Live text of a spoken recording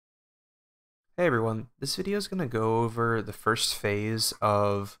Hey everyone, this video is going to go over the first phase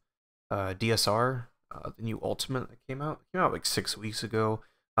of DSR, the new Ultimate that came out. It came out like 6 weeks ago.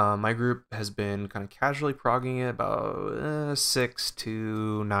 My group has been kind of casually progging it about 6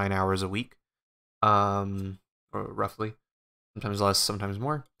 to 9 hours a week, or roughly, sometimes less, sometimes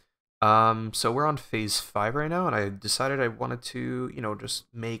more. So we're on phase 5 right now, and I decided I wanted to, just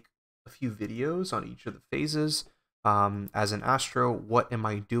make a few videos on each of the phases. As an Astro, what am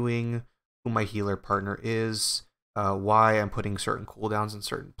I doing? Who my healer partner is, why I'm putting certain cooldowns in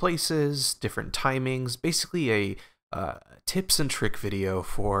certain places, different timings, basically a tips and trick video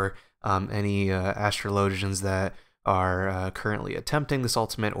for any astrologians that are currently attempting this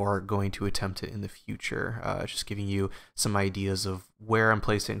ultimate or going to attempt it in the future. Just giving you some ideas of where I'm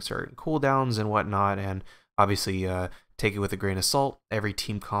placing certain cooldowns and whatnot, and obviously take it with a grain of salt. Every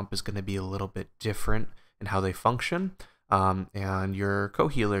team comp is going to be a little bit different in how they function. And your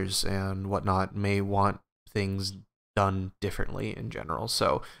co-healers and whatnot may want things done differently in general.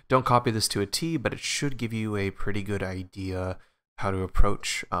 So don't copy this to a T, but it should give you a pretty good idea how to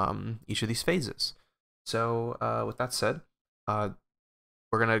approach each of these phases. So with that said,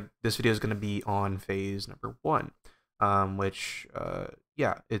 this video is gonna be on phase number 1, which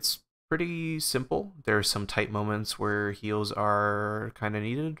yeah, it's pretty simple. There's some tight moments where heals are kind of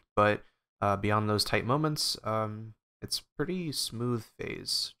needed, but beyond those tight moments, it's pretty smooth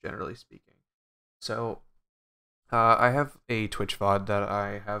phase, generally speaking. So I have a Twitch VOD that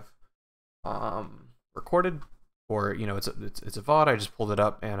I have recorded, or it's a VOD. I just pulled it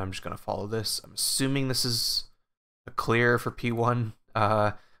up, and I'm just gonna follow this. I'm assuming this is a clear for P1.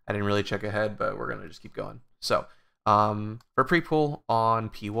 I didn't really check ahead, but we're gonna just keep going. So for pre-pull on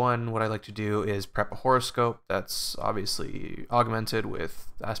P1, what I like to do is prep a horoscope that's obviously augmented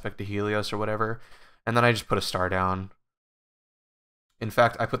with the aspect to Helios or whatever. And then I just put a star down. In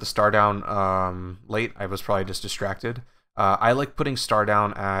fact, I put the star down late. I was probably just distracted. I like putting star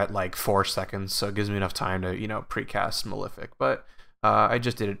down at like 4 seconds, so it gives me enough time to, precast Malefic. But I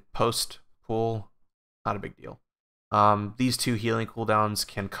just did it post-pull. Not a big deal. These 2 healing cooldowns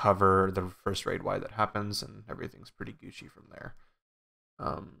can cover the first raid wide that happens, and everything's pretty Gucci from there.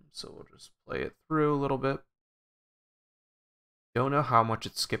 So we'll just play it through a little bit. Don't know how much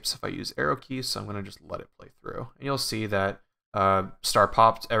it skips if I use arrow keys, so I'm going to just let it play through. And you'll see that star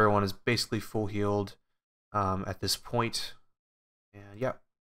popped, everyone is basically full healed at this point. And yeah,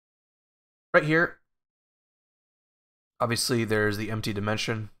 right here, obviously there's the empty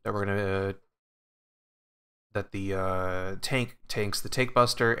dimension that we're going to, that the tank tanks the Take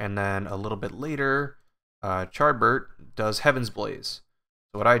Buster, and then a little bit later, Charbert does Heaven's Blaze.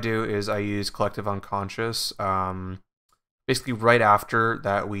 So what I do is I use Collective Unconscious, basically right after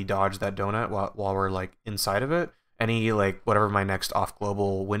that we dodge that donut while we're like inside of it. Any whatever my next off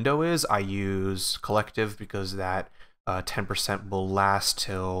global window is, I use Collective because that 10% will last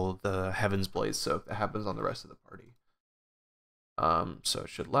till the Heaven's Blaze soak that happens on the rest of the party. So it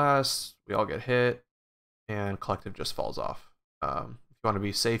should last. We all get hit, and Collective just falls off. If you want to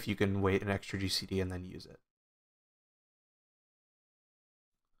be safe, you can wait an extra GCD and then use it.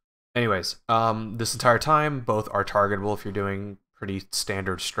 Anyways, this entire time, both are targetable if you're doing pretty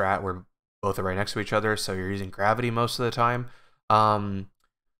standard strat where both are right next to each other, so you're using gravity most of the time.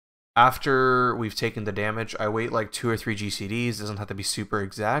 After we've taken the damage, I wait like 2 or 3 GCDs, doesn't have to be super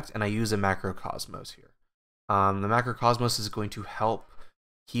exact, and I use a Macrocosmos here. The Macrocosmos is going to help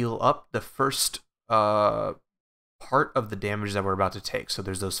heal up the first part of the damage that we're about to take. So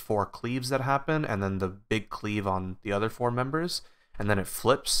there's those 4 cleaves that happen, and then the big cleave on the other 4 members, and then it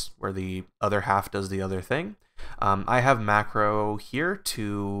flips where the other half does the other thing. I have macro here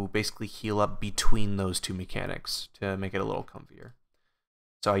to basically heal up between those 2 mechanics to make it a little comfier.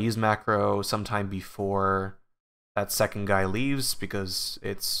 So I use macro sometime before that second guy leaves because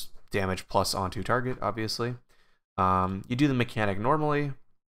it's damage plus onto target, obviously. You do the mechanic normally.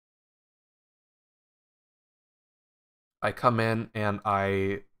 I come in and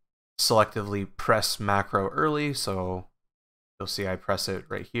I selectively press macro early, so you'll see I press it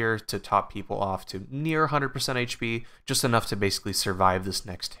right here to top people off to near 100% HP, just enough to basically survive this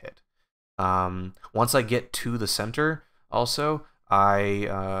next hit. Once I get to the center, also,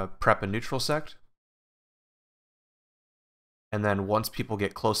 I prep a neutral sect. And then once people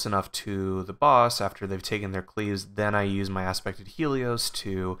get close enough to the boss, after they've taken their cleaves, then I use my aspected Helios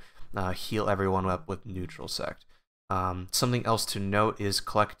to heal everyone up with neutral sect. Something else to note is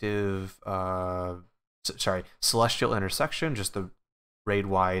collective... Celestial Intersection, just the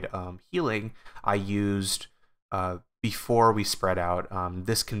raid-wide healing, I used before we spread out.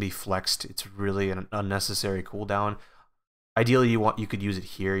 This can be flexed. It's really an unnecessary cooldown. Ideally, you could use it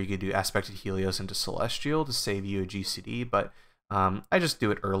here. You could do Aspected Helios into Celestial to save you a GCD, but I just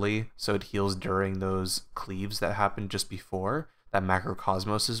do it early, so it heals during those cleaves that happen just before that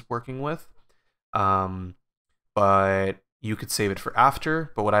Macrocosmos is working with. But you could save it for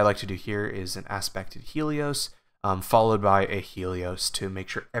after, but what I like to do here is an Aspected Helios, followed by a Helios to make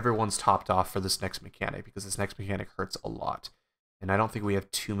sure everyone's topped off for this next mechanic, because this next mechanic hurts a lot. And I don't think we have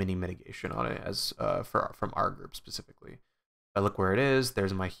too many mitigation on it as from our group specifically. If I look where it is,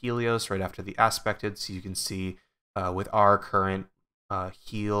 there's my Helios right after the Aspected, so you can see with our current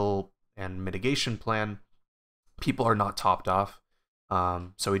heal and mitigation plan, people are not topped off.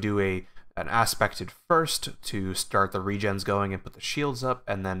 So we do an Aspected first to start the regens going and put the shields up,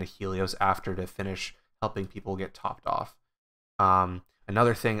 and then a Helios after to finish helping people get topped off.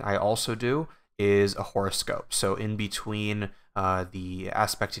 Another thing I also do is a horoscope. So in between the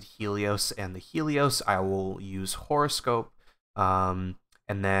Aspected Helios and the Helios, I will use horoscope, and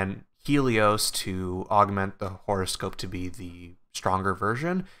then Helios to augment the horoscope to be the stronger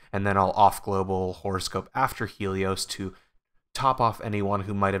version, and then I'll off global horoscope after Helios to top off anyone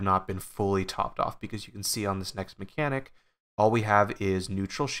who might have not been fully topped off, because you can see on this next mechanic, all we have is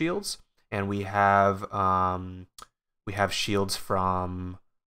neutral shields, and we have shields from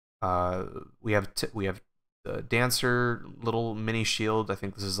we have the Dancer little mini shield. I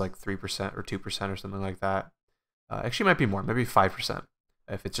think this is like 3% or 2% or something like that. Actually, it might be more, maybe 5%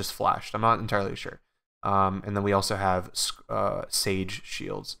 if it's just flashed. I'm not entirely sure. And then we also have Sage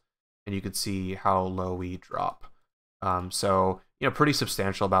shields, and you can see how low we drop. So, pretty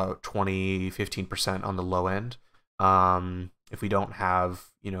substantial, about 15% on the low end. If we don't have,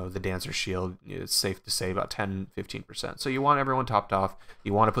 the Dancer shield, it's safe to say about 10-15%. So you want everyone topped off.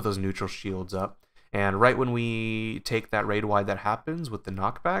 You want to put those neutral shields up. And right when we take that raid wide that happens with the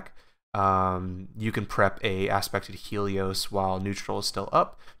knockback, you can prep a Aspected Helios while neutral is still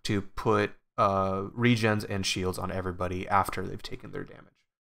up to put regens and shields on everybody after they've taken their damage.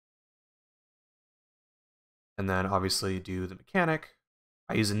 And then obviously do the mechanic.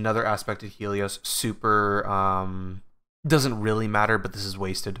 I use another Aspected Helios. Super doesn't really matter, but this is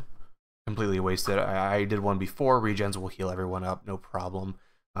wasted. Completely wasted. I did one before. Regens will heal everyone up, no problem.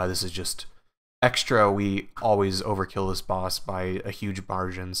 This is just extra. We always overkill this boss by a huge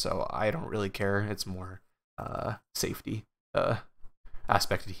margin, so I don't really care. It's more safety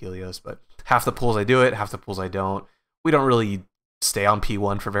Aspected Helios, but half the pulls I do it, half the pulls I don't. We don't really stay on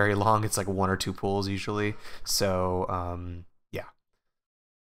P1 for very long. It's like 1 or 2 pulls usually. So yeah,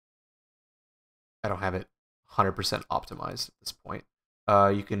 I don't have it 100% optimized at this point.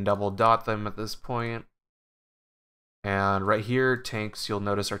 You can double dot them at this point. And right here, tanks, you'll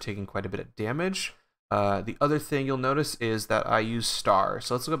notice, are taking quite a bit of damage. The other thing you'll notice is that I use star.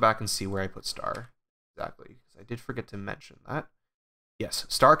 So let's go back and see where I put star exactly, because I did forget to mention that. Yes,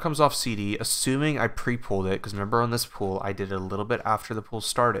 star comes off CD, assuming I pre-pulled it, because remember on this pool, I did it a little bit after the pool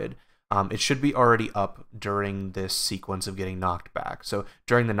started. It should be already up during this sequence of getting knocked back. So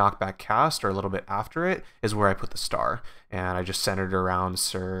during the knockback cast, or a little bit after it, is where I put the star. And I just centered around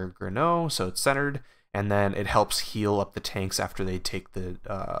Sir Greneau, so it's centered. And then it helps heal up the tanks after they take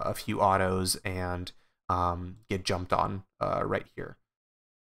a few autos and get jumped on right here.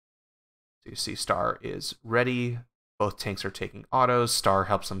 So you see star is ready. Both tanks are taking autos. Star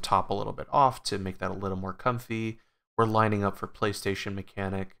helps them top a little bit off to make that a little more comfy. We're lining up for PlayStation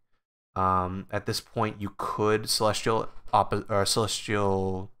mechanic. At this point, you could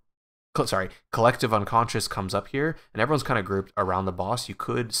Collective Unconscious comes up here, and everyone's kind of grouped around the boss. You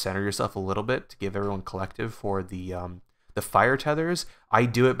could center yourself a little bit to give everyone Collective for the fire tethers. I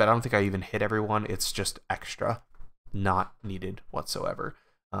do it, but I don't think I even hit everyone. It's just extra, not needed whatsoever.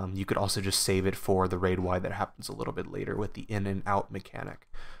 You could also just save it for the raid wide that happens a little bit later with the in and out mechanic.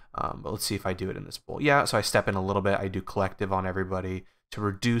 But let's see if I do it in this pool. Yeah, so I step in a little bit. I do Collective on everybody to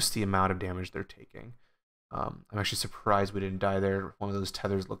reduce the amount of damage they're taking. I'm actually surprised we didn't die there. One of those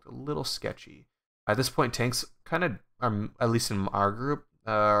tethers looked a little sketchy. At this point, tanks kind of, at least in our group,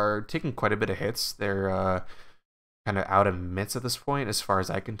 are taking quite a bit of hits. They're kind of out of mitts at this point, as far as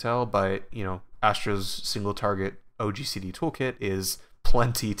I can tell. But, Astra's single target OGCD toolkit is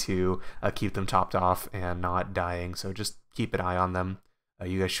plenty to keep them topped off and not dying. So just keep an eye on them.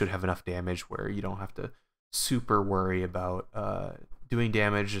 You guys should have enough damage where you don't have to super worry about doing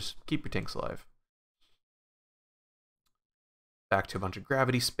damage. Just keep your tanks alive. Back to a bunch of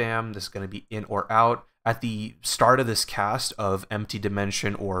gravity spam. This is going to be in or out. At the start of this cast of empty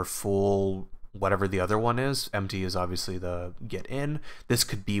dimension or full whatever the other one is. Empty is obviously the get in. This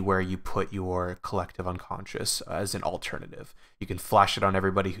could be where you put your collective unconscious as an alternative. You can flash it on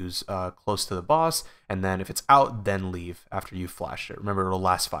everybody who's close to the boss, and then if it's out, then leave after you flash it. Remember, it'll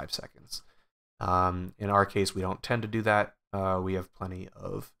last 5 seconds. In our case, we don't tend to do that. We have plenty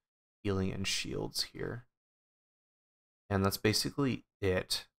of healing and shields here. And that's basically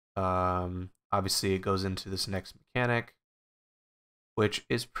it. Obviously, it goes into this next mechanic, which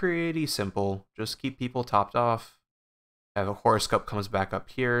is pretty simple. Just keep people topped off. Have a horoscope comes back up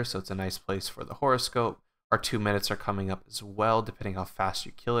here, so it's a nice place for the horoscope. Our 2 minutes are coming up as well, depending how fast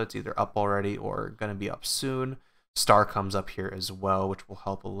you kill it. It's either up already or going to be up soon. Star comes up here as well, which will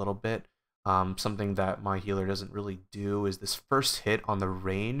help a little bit. Something that my healer doesn't really do is this first hit on the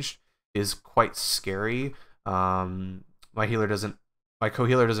ranged is quite scary. My co-healer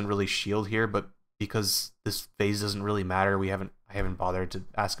doesn't really shield here, but because this phase doesn't really matter, I haven't bothered to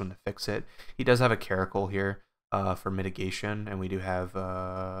ask him to fix it. He does have a caracal here for mitigation, and we do have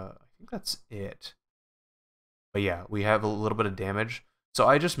I think that's it. But yeah, we have a little bit of damage, so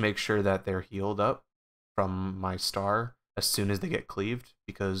I just make sure that they're healed up from my star as soon as they get cleaved,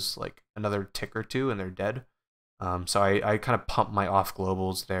 because like another tick or two and they're dead. So I kind of pump my off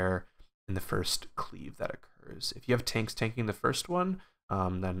globals there in the first cleave that occurs. If you have tanks tanking the first one,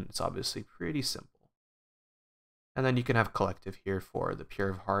 then it's obviously pretty simple. And then you can have collective here for the Pure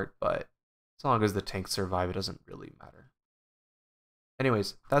of Heart, but as long as the tanks survive, it doesn't really matter.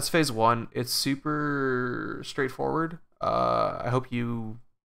 Anyways, that's phase 1. It's super straightforward. I hope you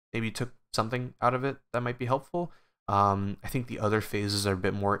maybe took something out of it that might be helpful. I think the other phases are a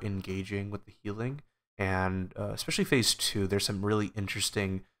bit more engaging with the healing, and especially phase 2, there's some really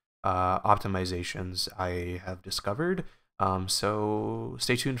interesting optimizations I have discovered. So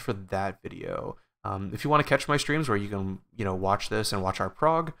stay tuned for that video. If you want to catch my streams where you can, watch this and watch our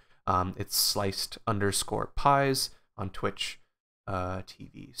prog, it's sliced_pies on Twitch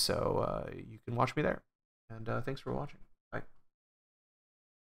TV. So you can watch me there. And thanks for watching.